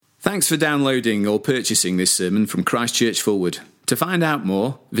Thanks for downloading or purchasing this sermon from Christchurch Fulwood. To find out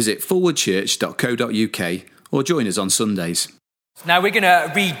more, visit fulwoodchurch.co.uk or join us on Sundays. Now we're going to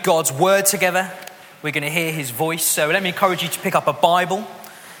read God's word together. We're going to hear his voice. So let me encourage you to pick up a Bible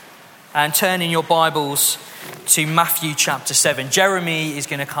and turn in your Bibles to Matthew chapter 7. Jeremy is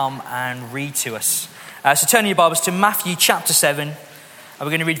going to come and read to us. So turn in your Bibles to Matthew chapter 7. And we're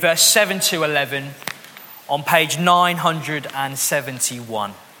going to read verse 7 to 11 on page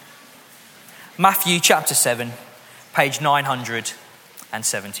 971. Matthew chapter 7, page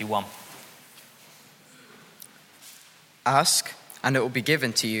 971. Ask, and it will be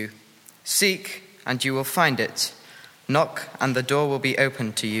given to you. Seek, and you will find it. Knock, and the door will be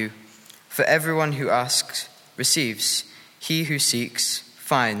opened to you. For everyone who asks receives. He who seeks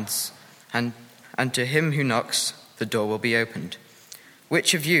finds. And to him who knocks, the door will be opened.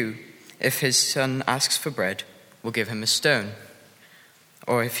 Which of you, if his son asks for bread, will give him a stone?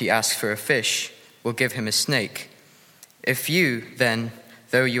 Or if he asks for a fish, will give him a snake? If you, then,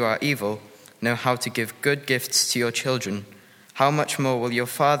 though you are evil, know how to give good gifts to your children, how much more will your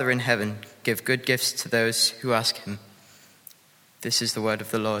Father in heaven give good gifts to those who ask him? This is the word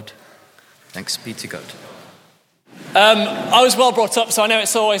of the Lord. Thanks be to God. I was well brought up, so I know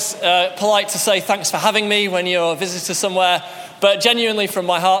it's always polite to say thanks for having me when you're a visitor somewhere, but genuinely from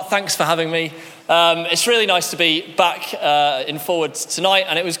my heart, thanks for having me. It's really nice to be back in Forward tonight,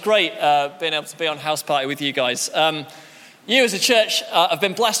 and it was great being able to be on house party with you guys. You as a church have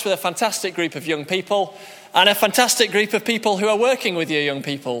been blessed with a fantastic group of young people and a fantastic group of people who are working with you young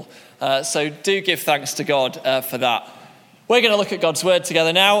people. So do give thanks to God for that. We're going to look at God's word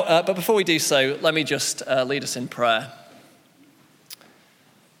together now, but before we do so, let me just lead us in prayer.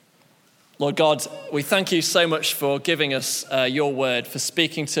 Lord God, we thank you so much for giving us your word, for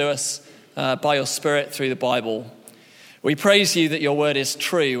speaking to us by your Spirit through the Bible. We praise you that your word is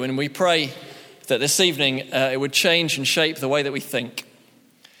true, and we pray that this evening it would change and shape the way that we think.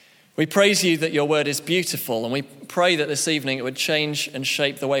 We praise you that your word is beautiful, and we pray that this evening it would change and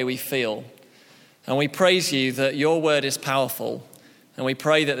shape the way we feel. And we praise you that your word is powerful, and we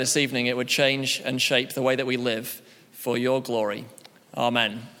pray that this evening it would change and shape the way that we live for your glory.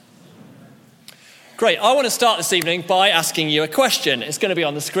 Amen. Great. I want to start this evening by asking you a question. It's going to be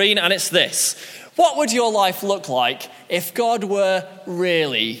on the screen, and it's this. What would your life look like if God were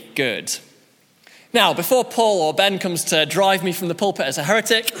really good? Now, before Paul or Ben comes to drive me from the pulpit as a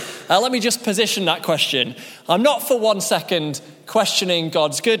heretic, let me just position that question. I'm not for 1 second questioning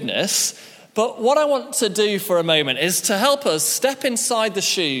God's goodness, but what I want to do for a moment is to help us step inside the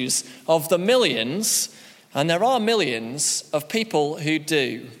shoes of the millions, and there are millions of people who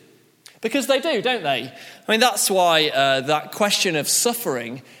do. Because they do, don't they? I mean, that's why that question of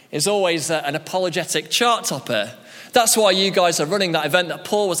suffering is always an apologetic chart topper. That's why you guys are running that event that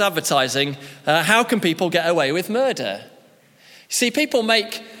Paul was advertising. How can people get away with murder? See, people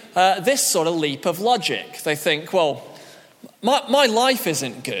make this sort of leap of logic. They think, well, my life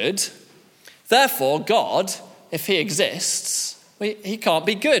isn't good. Therefore, God, if he exists, he can't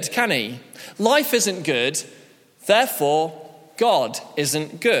be good, can he? Life isn't good. Therefore, God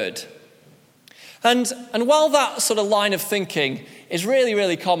isn't good. And while that sort of line of thinking is really,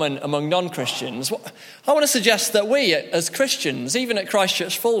 really common among non-Christians, I want to suggest that we, as Christians, even at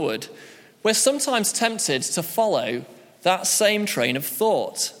Christchurch Fulwood, we're sometimes tempted to follow that same train of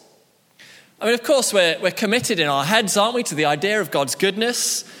thought. I mean, of course, we're committed in our heads, aren't we, to the idea of God's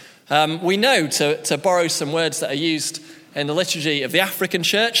goodness. We know, to borrow some words that are used in the liturgy of the African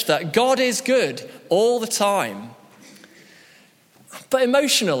church, that God is good all the time. But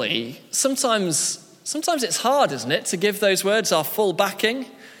emotionally, sometimes it's hard, isn't it, to give those words our full backing,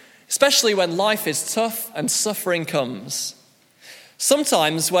 especially when life is tough and suffering comes.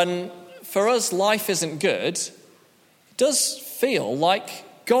 Sometimes when, for us, life isn't good, it does feel like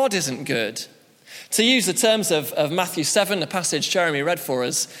God isn't good. To use the terms of Matthew 7, the passage Jeremy read for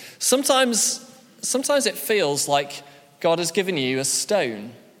us, sometimes it feels like God has given you a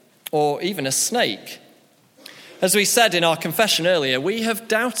stone or even a snake. As we said in our confession earlier, we have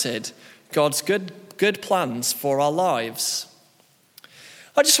doubted God's good plans for our lives.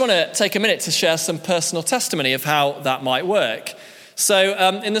 I just want to take a minute to share some personal testimony of how that might work. So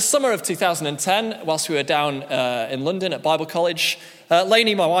in the summer of 2010, whilst we were down in London at Bible College,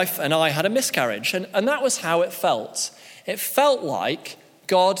 Lainey, my wife, and I had a miscarriage. And that was how it felt. It felt like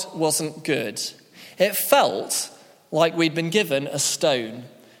God wasn't good. It felt like we'd been given a stone,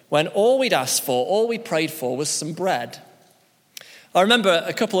 when all we'd asked for, all we prayed for was some bread. I remember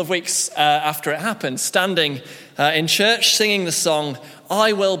a couple of weeks after it happened, standing in church singing the song,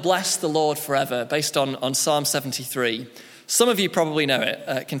 I Will Bless the Lord Forever, based on Psalm 73. Some of you probably know it.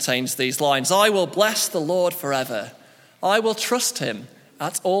 It contains these lines: I will bless the Lord forever. I will trust him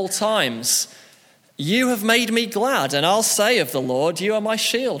at all times. You have made me glad, and I'll say of the Lord, you are my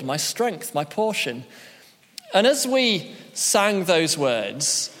shield, my strength, my portion. And as we sang those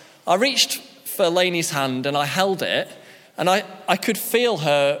words, I reached for Lainey's hand and I held it, and I could feel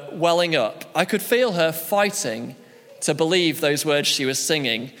her welling up. I could feel her fighting to believe those words she was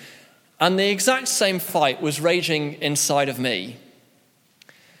singing. And the exact same fight was raging inside of me.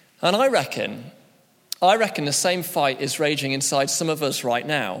 And I reckon the same fight is raging inside some of us right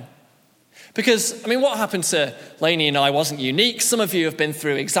now. Because, what happened to Lainey and I wasn't unique. Some of you have been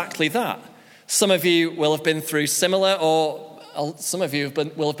through exactly that. Some of you will have been through similar, or some of you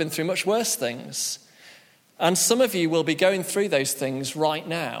will have been through much worse things. And some of you will be going through those things right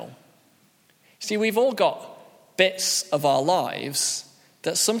now. See, we've all got bits of our lives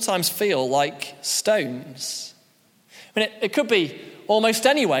that sometimes feel like stones. It could be almost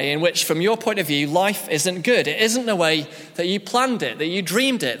any way in which, from your point of view, life isn't good. It isn't the way that you planned it, that you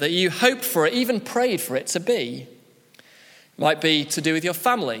dreamed it, that you hoped for it, even prayed for it to be. It might be to do with your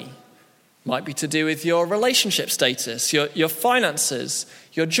family. It might be to do with your relationship status, your finances,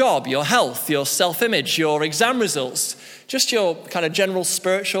 your job, your health, your self-image, your exam results, just your kind of general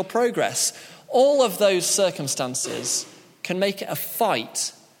spiritual progress. All of those circumstances can make it a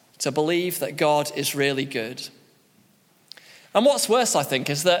fight to believe that God is really good. And what's worse, I think,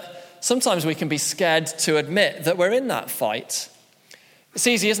 is that sometimes we can be scared to admit that we're in that fight. It's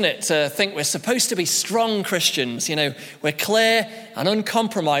easy, isn't it, to think we're supposed to be strong Christians. We're clear and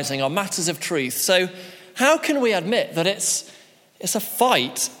uncompromising on matters of truth. So how can we admit that it's a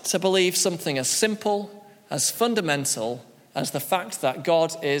fight to believe something as simple, as fundamental as the fact that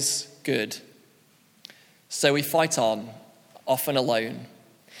God is good? So we fight on, often alone.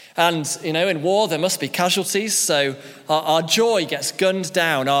 And, in war there must be casualties, so our joy gets gunned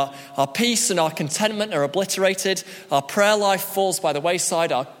down, our peace and our contentment are obliterated, our prayer life falls by the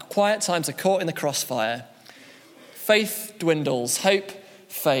wayside, our quiet times are caught in the crossfire. Faith dwindles, hope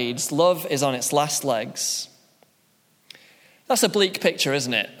fades, love is on its last legs. That's a bleak picture,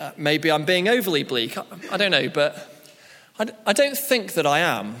 isn't it? Maybe I'm being overly bleak, I don't know, but I don't think that I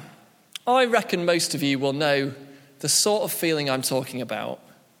am. I reckon most of you will know the sort of feeling I'm talking about.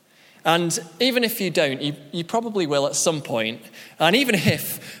 And even if you don't, you probably will at some point. And even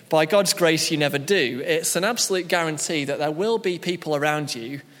if, by God's grace, you never do, it's an absolute guarantee that there will be people around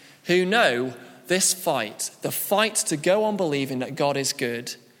you who know this fight, the fight to go on believing that God is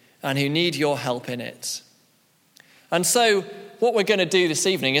good, and who need your help in it. And so what we're going to do this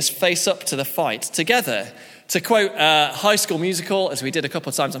evening is face up to the fight together. To quote High School Musical, as we did a couple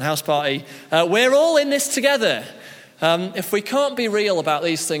of times on House Party, we're all in this together. If we can't be real about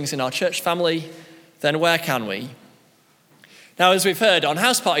these things in our church family, then where can we? Now, as we've heard, on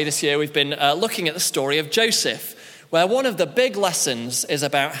House Party this year, we've been looking at the story of Joseph, where one of the big lessons is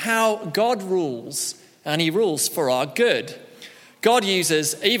about how God rules, and he rules for our good. God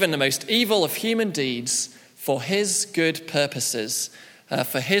uses even the most evil of human deeds for his good purposes,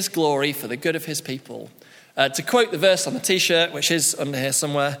 for his glory, for the good of his people. To quote the verse on the t-shirt, which is under here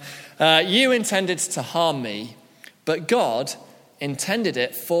somewhere, you intended to harm me, but God intended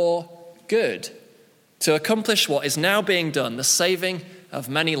it for good, to accomplish what is now being done, the saving of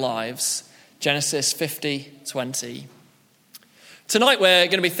many lives. Genesis 50:20. Tonight we're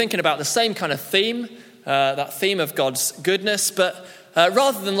going to be thinking about the same kind of theme, that theme of God's goodness, but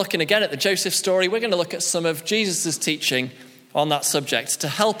rather than looking again at the Joseph story, we're going to look at some of Jesus' teaching on that subject to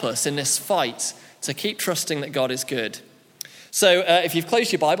help us in this fight to keep trusting that God is good. So if you've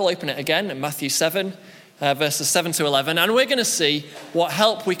closed your Bible, open it again at Matthew 7, verses 7 to 11, and we're going to see what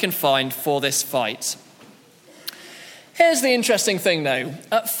help we can find for this fight. Here's the interesting thing, though.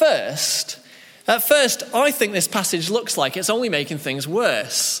 At first, I think this passage looks like it's only making things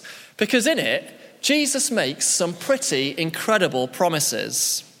worse, because in it, Jesus makes some pretty incredible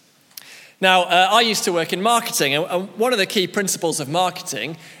promises. Now, I used to work in marketing, and one of the key principles of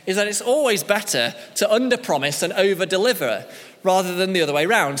marketing is that it's always better to underpromise and overdeliver, rather than the other way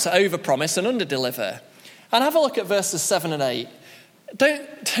around, to overpromise and underdeliver. And have a look at verses 7 and 8.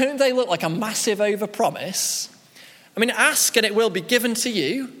 Don't they look like a massive overpromise? Ask and it will be given to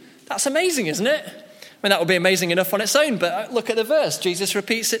you. That's amazing, isn't it? That would be amazing enough on its own, but look at the verse. Jesus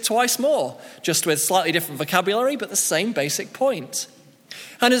repeats it twice more, just with slightly different vocabulary, but the same basic point.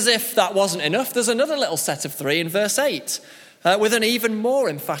 And as if that wasn't enough, there's another little set of 3 in verse 8, with an even more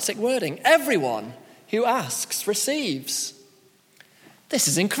emphatic wording. Everyone who asks receives. This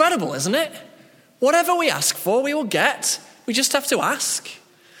is incredible, isn't it? Whatever we ask for, we will get. We just have to ask.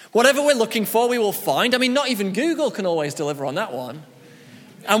 Whatever we're looking for, we will find. I mean, not even Google can always deliver on that one.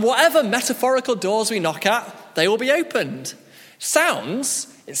 And whatever metaphorical doors we knock at, they will be opened. It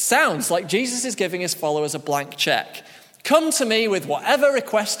sounds like Jesus is giving his followers a blank check. Come to me with whatever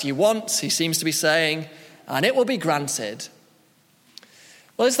request you want, he seems to be saying, and it will be granted.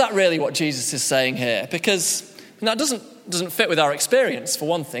 Well, is that really what Jesus is saying here? Because that doesn't fit with our experience, for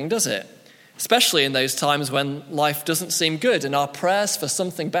one thing, does it? Especially in those times when life doesn't seem good and our prayers for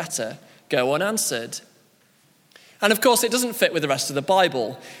something better go unanswered. And of course, it doesn't fit with the rest of the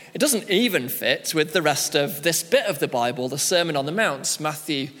Bible. It doesn't even fit with the rest of this bit of the Bible, the Sermon on the Mount,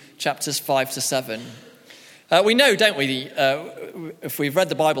 Matthew chapters 5 to 7. We know, don't we, if we've read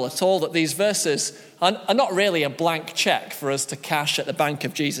the Bible at all, that these verses are not really a blank check for us to cash at the bank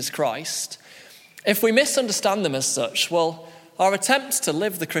of Jesus Christ. If we misunderstand them as such, well, our attempts to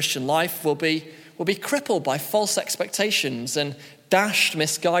live the Christian life will be crippled by false expectations and dashed,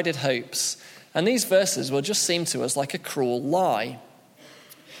 misguided hopes. And these verses will just seem to us like a cruel lie.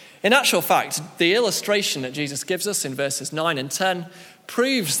 In actual fact, the illustration that Jesus gives us in verses 9 and 10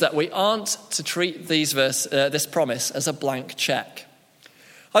 proves that we aren't to treat this promise as a blank check.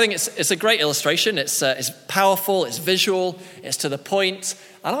 I think it's a great illustration. It's powerful, it's visual, it's to the point,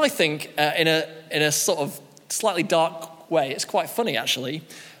 and I think in a sort of slightly dark way, it's quite funny actually.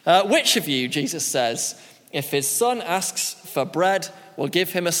 Which of you, Jesus says, if his son asks for bread, will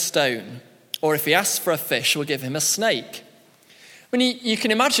give him a stone, or if he asks for a fish, will give him a snake? I mean, you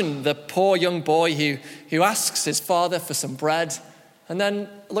can imagine the poor young boy who asks his father for some bread and then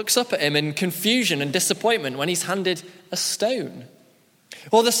looks up at him in confusion and disappointment when he's handed a stone.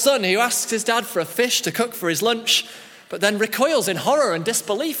 Or the son who asks his dad for a fish to cook for his lunch, but then recoils in horror and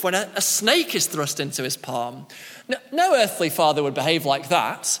disbelief when a snake is thrust into his palm. No earthly father would behave like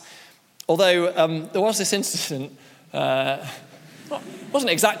that, although there was this incident,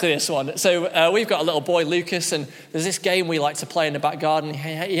 wasn't exactly this one. So we've got a little boy, Lucas, and there's this game we like to play in the back garden.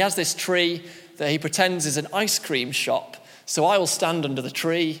 He has this tree that he pretends is an ice cream shop. So I will stand under the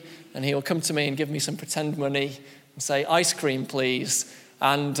tree and he will come to me and give me some pretend money and say, ice cream, please.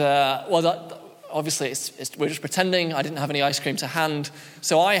 And obviously we're just pretending. I didn't have any ice cream to hand.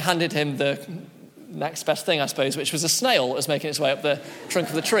 So I handed him the next best thing, I suppose, which was a snail that was making its way up the trunk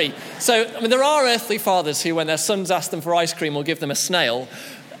of the tree. So, I mean, there are earthly fathers who, when their sons ask them for ice cream, will give them a snail.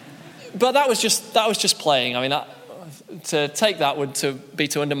 But that was just playing. I mean, to take that would be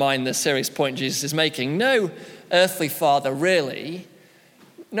to undermine the serious point Jesus is making. No earthly father really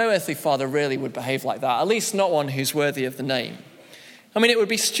would behave like that, at least not one who's worthy of the name. I mean, it would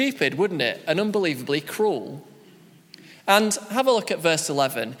be stupid, wouldn't it? And unbelievably cruel. And have a look at verse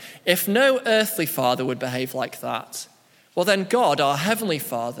 11. If no earthly father would behave like that, well then God, our heavenly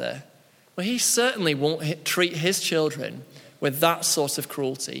Father, well, he certainly won't treat his children with that sort of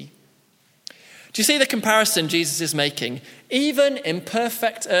cruelty. Do you see the comparison Jesus is making? Even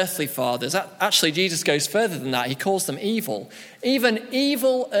imperfect earthly fathers, actually Jesus goes further than that, he calls them evil. Even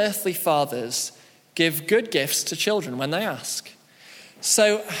evil earthly fathers give good gifts to children when they ask.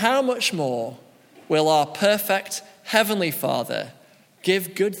 So how much more will our perfect Heavenly Father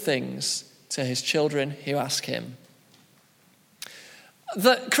give good things to his children who ask him?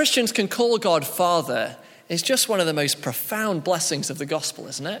 That Christians can call God Father is just one of the most profound blessings of the gospel,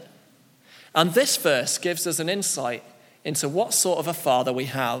 isn't it? And this verse gives us an insight into what sort of a father we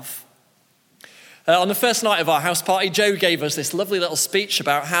have. On the first night of our house party, Joe gave us this lovely little speech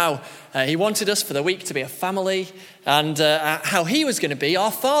about how he wanted us for the week to be a family and how he was going to be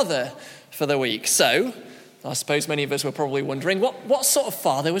our father for the week. So I suppose many of us were probably wondering, what sort of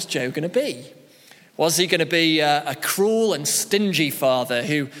father was Joe going to be? Was he going to be a cruel and stingy father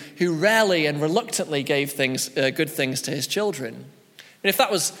who rarely and reluctantly gave good things to his children? And if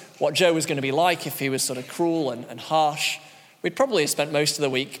that was what Joe was going to be like, if he was sort of cruel and harsh, we'd probably have spent most of the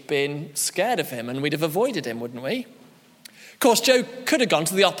week being scared of him and we'd have avoided him, wouldn't we? Of course, Joe could have gone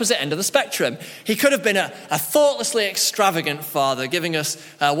to the opposite end of the spectrum. He could have been a thoughtlessly extravagant father, giving us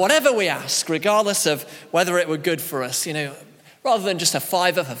whatever we ask, regardless of whether it were good for us. You know, rather than just a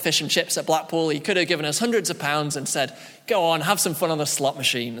fiver for fish and chips at Blackpool, he could have given us hundreds of pounds and said, go on, have some fun on the slot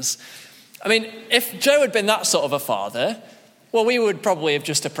machines. I mean, if Joe had been that sort of a father, well, we would probably have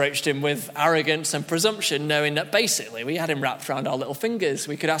just approached him with arrogance and presumption, knowing that basically we had him wrapped around our little fingers.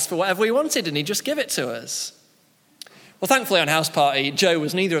 We could ask for whatever we wanted and he'd just give it to us. Well, thankfully on house party, Joe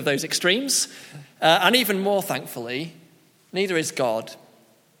was neither of those extremes. And even more thankfully, neither is God.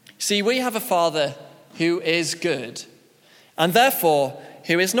 See, we have a Father who is good, and therefore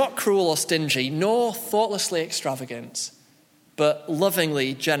who is not cruel or stingy, nor thoughtlessly extravagant, but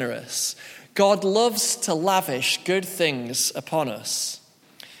lovingly generous. God loves to lavish good things upon us.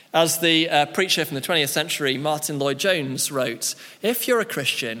 As the preacher from the 20th century, Martin Lloyd-Jones, wrote, "If you're a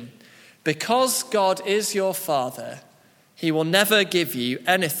Christian, because God is your Father, he will never give you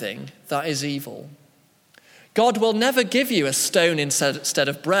anything that is evil. God will never give you a stone instead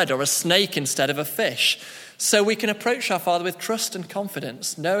of bread or a snake instead of a fish. So we can approach our Father with trust and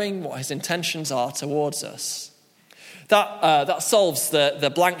confidence, knowing what his intentions are towards us." That solves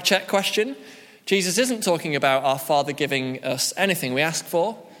the blank check question. Jesus isn't talking about our Father giving us anything we ask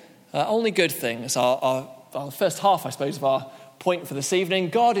for, only good things. Our first half, I suppose, of our point for this evening.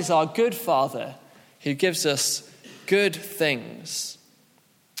 God is our good Father who gives us good things.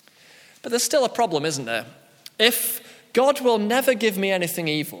 But there's still a problem, isn't there? If God will never give me anything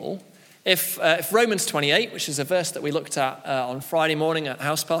evil, if Romans 28, which is a verse that we looked at on Friday morning at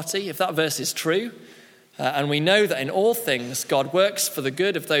House Party, if that verse is true, and we know that in all things God works for the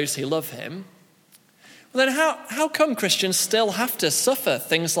good of those who love him, well then how come Christians still have to suffer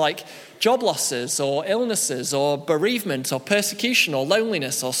things like job losses or illnesses or bereavement or persecution or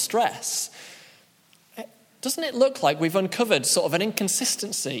loneliness or stress? Doesn't it look like we've uncovered sort of an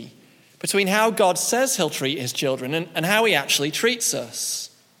inconsistency between how God says he'll treat his children and how he actually treats us?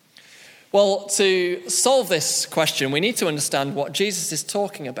 Well, to solve this question, we need to understand what Jesus is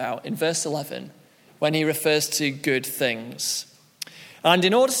talking about in verse 11 when he refers to good things. And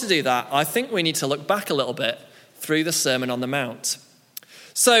in order to do that, I think we need to look back a little bit through the Sermon on the Mount.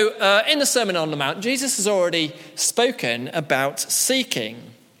 So in the Sermon on the Mount, Jesus has already spoken about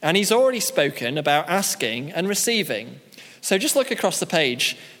seeking, and he's already spoken about asking and receiving. So just look across the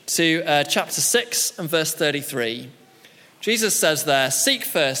page to chapter 6 and verse 33. Jesus says there, "Seek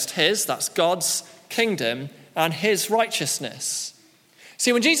first his," that's God's, "kingdom and his righteousness."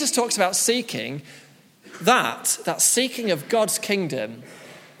 See, when Jesus talks about seeking, that seeking of God's kingdom,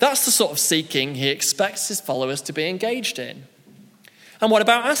 that's the sort of seeking he expects his followers to be engaged in. And what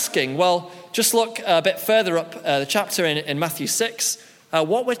about asking? Well, just look a bit further up the chapter in Matthew 6,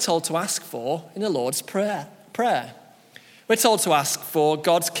 what we're told to ask for in the Lord's Prayer. We're told to ask for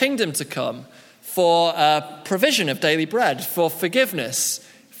God's kingdom to come, for provision of daily bread, for forgiveness,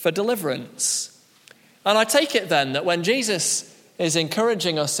 for deliverance. And I take it then that when Jesus is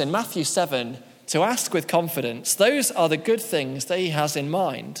encouraging us in Matthew 7 to ask with confidence, those are the good things that he has in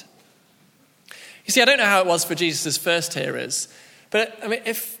mind. You see, I don't know how it was for Jesus' first hearers, but I mean,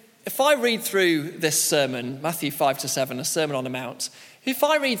 if I read through this sermon, Matthew 5 to 7, a Sermon on the Mount, if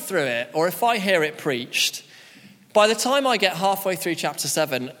I read through it or if I hear it preached, by the time I get halfway through chapter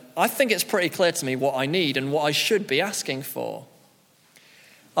 7, I think it's pretty clear to me what I need and what I should be asking for.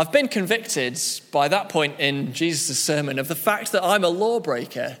 I've been convicted by that point in Jesus' sermon of the fact that I'm a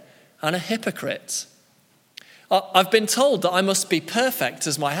lawbreaker and a hypocrite. I've been told that I must be perfect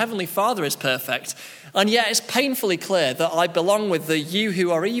as my heavenly Father is perfect, and yet it's painfully clear that I belong with the "you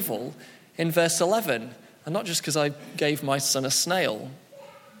who are evil" in verse 11, and not just because I gave my son a snail.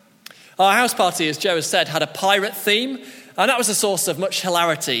 Our house party, as Joe has said, had a pirate theme, and that was a source of much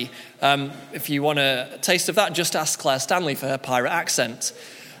hilarity. If you want a taste of that, just ask Claire Stanley for her pirate accent.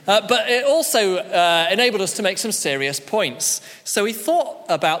 But it also enabled us to make some serious points. So we thought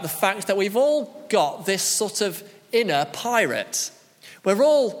about the fact that we've all got this sort of inner pirate. We're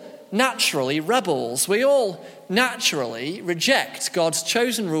all naturally rebels. We all naturally reject God's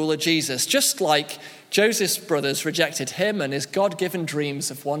chosen ruler, Jesus, just like Joseph's brothers rejected him and his God-given dreams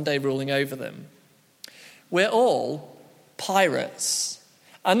of one day ruling over them. We're all pirates,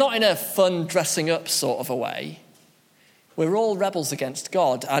 and not in a fun dressing up sort of a way. We're all rebels against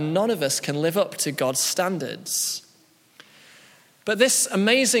God, and none of us can live up to God's standards. But this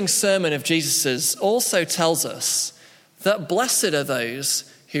amazing sermon of Jesus's also tells us that blessed are those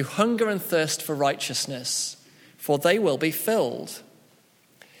who hunger and thirst for righteousness, for they will be filled.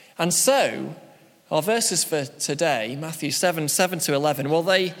 And so, our verses for today, Matthew 7 to 11, well,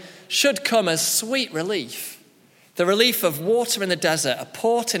 they should come as sweet relief. The relief of water in the desert, a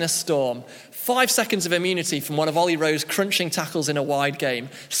port in a storm, 5 seconds of immunity from one of Ollie Rowe's crunching tackles in a wide game,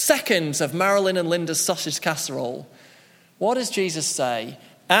 seconds of Marilyn and Linda's sausage casserole. What does Jesus say?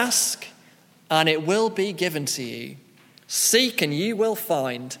 Ask, and it will be given to you. Seek, and you will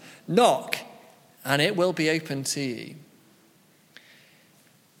find. Knock, and it will be open to you.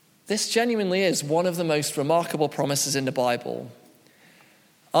 This genuinely is one of the most remarkable promises in the Bible.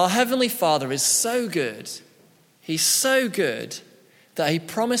 Our Heavenly Father is so good. He's so good that he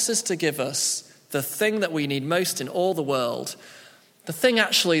promises to give us the thing that we need most in all the world, the thing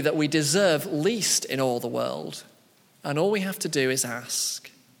actually that we deserve least in all the world. And all we have to do is ask.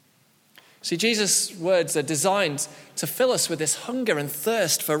 See, Jesus' words are designed to fill us with this hunger and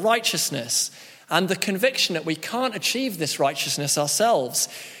thirst for righteousness and the conviction that we can't achieve this righteousness ourselves.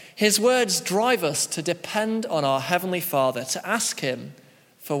 His words drive us to depend on our Heavenly Father, to ask him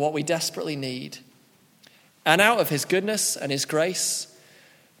for what we desperately need. And out of his goodness and his grace,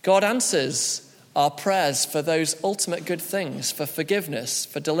 God answers our prayers for those ultimate good things, for forgiveness,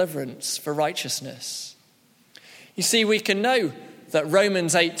 for deliverance, for righteousness. You see, we can know that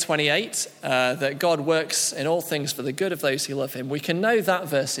Romans 8:28, that God works in all things for the good of those who love him. We can know that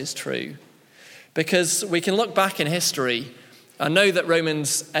verse is true because we can look back in history and know that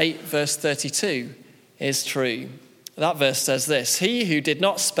Romans 8 verse 32 is true. That verse says this: "He who did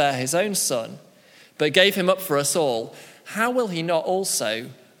not spare his own son, but gave him up for us all, how will he not also,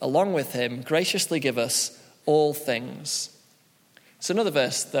 along with him, graciously give us all things?" It's another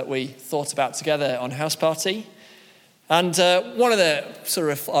verse that we thought about together on House Party. And one of the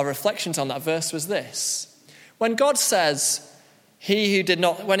our reflections on that verse was this: when God says,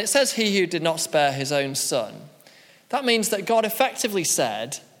 when it says he who did not spare his own son, that means that God effectively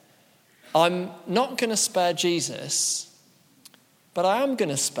said, I'm not going to spare Jesus, but I am going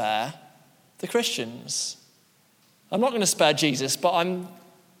to spare the Christians. I'm not going to spare Jesus, but I'm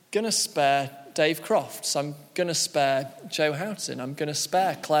going to spare Dave Crofts. I'm going to spare Joe Houghton. I'm going to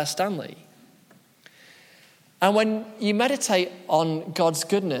spare Claire Stanley. And when you meditate on God's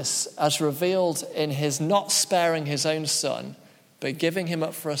goodness as revealed in his not sparing his own son, but giving him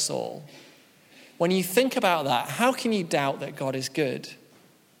up for us all, when you think about that, how can you doubt that God is good?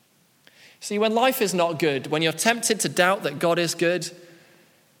 See, when life is not good, when you're tempted to doubt that God is good,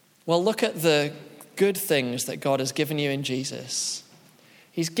 well, look at the good things that God has given you in Jesus.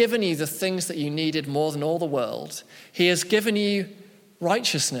 He's given you the things that you needed more than all the world. He has given you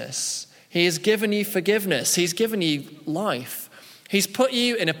righteousness. He has given you forgiveness. He's given you life. He's put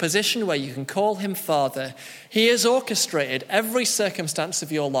you in a position where you can call him Father. He has orchestrated every circumstance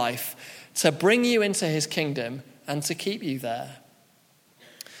of your life to bring you into his kingdom and to keep you there.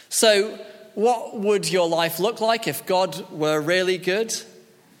 So, what would your life look like if God were really good?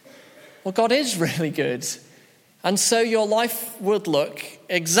 Well, God is really good. And so your life would look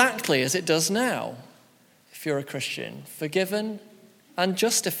exactly as it does now, if you're a Christian, forgiven and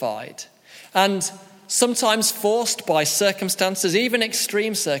justified. And sometimes forced by circumstances, even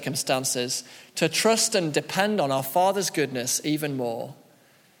extreme circumstances, to trust and depend on our Father's goodness even more.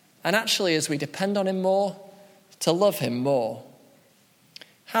 And actually, as we depend on him more, to love him more.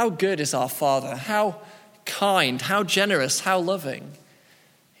 How good is our Father? How kind, how generous, how loving.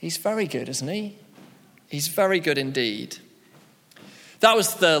 He's very good, isn't he? He's very good indeed. That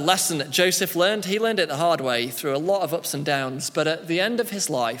was the lesson that Joseph learned. He learned it the hard way through a lot of ups and downs. But at the end of his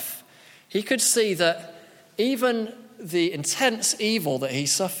life, he could see that even the intense evil that he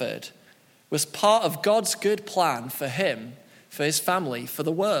suffered was part of God's good plan for him, for his family, for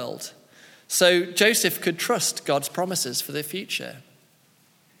the world. So Joseph could trust God's promises for the future.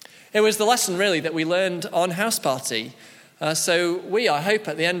 It was the lesson really that we learned on House Party. So we, I hope,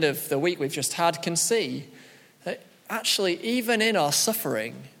 at the end of the week we've just had, can see that actually even in our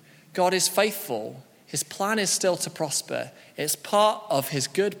suffering, God is faithful. His plan is still to prosper. It's part of his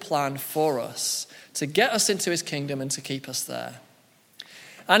good plan for us to get us into his kingdom and to keep us there.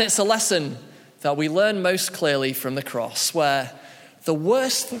 And it's a lesson that we learn most clearly from the cross, where the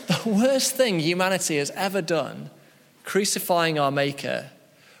worst thing humanity has ever done, crucifying our Maker,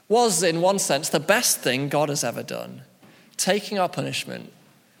 was in one sense the best thing God has ever done, taking our punishment,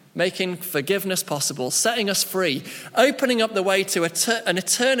 making forgiveness possible, setting us free, opening up the way to an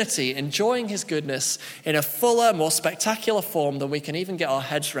eternity, enjoying his goodness in a fuller, more spectacular form than we can even get our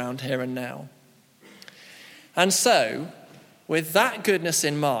heads around here and now. And so, with that goodness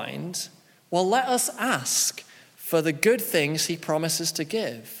in mind, well, let us ask for the good things he promises to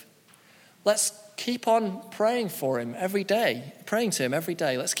give. Let's keep on praying for him every day, praying to him every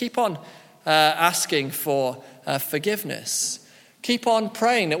day. Let's keep on asking for forgiveness. Keep on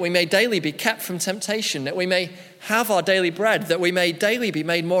praying that we may daily be kept from temptation, that we may have our daily bread, that we may daily be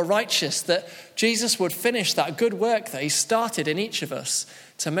made more righteous, that Jesus would finish that good work that he started in each of us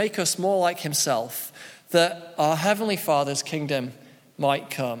to make us more like himself, that our Heavenly Father's kingdom might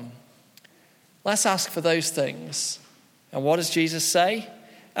come. Let's ask for those things. And what does Jesus say?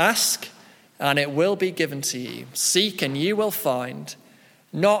 Ask, and it will be given to you. Seek, and you will find.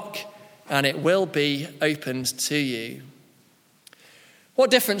 Knock, and it will be opened to you. What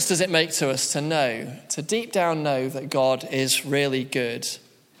difference does it make to us to know, to deep down know that God is really good?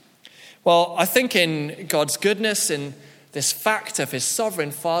 Well, I think in God's goodness, in this fact of his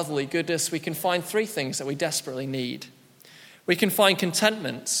sovereign fatherly goodness, we can find three things that we desperately need. We can find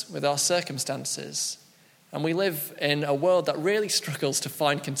contentment with our circumstances. And we live in a world that really struggles to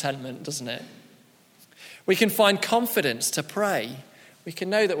find contentment, doesn't it? We can find confidence to pray We can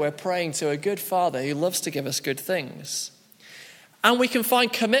know that we're praying to a good Father who loves to give us good things. And we can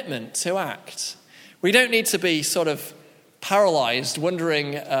find commitment to act. We don't need to be sort of paralyzed,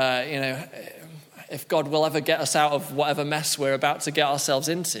 wondering, if God will ever get us out of whatever mess we're about to get ourselves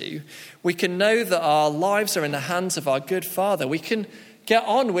into. We can know that our lives are in the hands of our good Father. We can get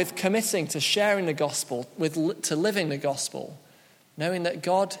on with committing to sharing the gospel, to living the gospel, knowing that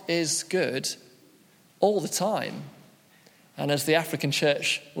God is good all the time. And as the African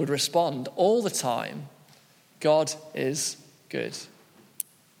church would respond, all the time, God is good.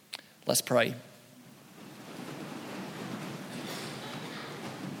 Let's pray.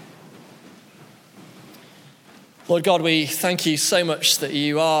 Lord God, we thank you so much that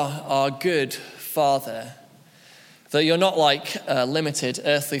you are our good Father, that you're not like limited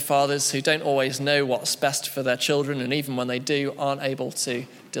earthly fathers who don't always know what's best for their children, and even when they do, aren't able to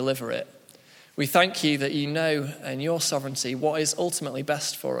deliver it. We thank you that you know in your sovereignty what is ultimately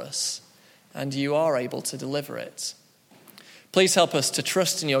best for us, and you are able to deliver it. Please help us to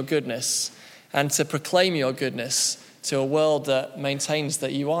trust in your goodness and to proclaim your goodness to a world that maintains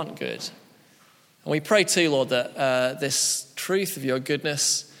that you aren't good. And we pray too, Lord, that this truth of your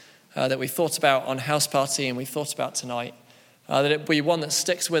goodness that we thought about on House Party and we thought about tonight, that it be one that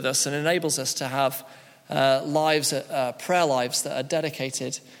sticks with us and enables us to have prayer lives that are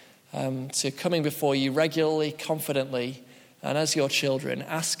dedicated to coming before you regularly, confidently, and as your children,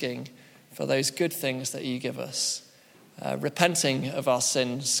 asking for those good things that you give us, repenting of our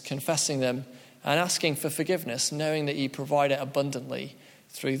sins, confessing them, and asking for forgiveness, knowing that you provide it abundantly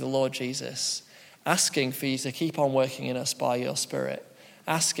through the Lord Jesus, asking for you to keep on working in us by your Spirit,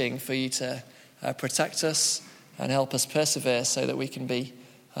 asking for you to protect us and help us persevere so that we can be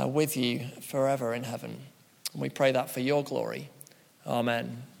with you forever in heaven. And we pray that for your glory.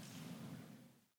 Amen.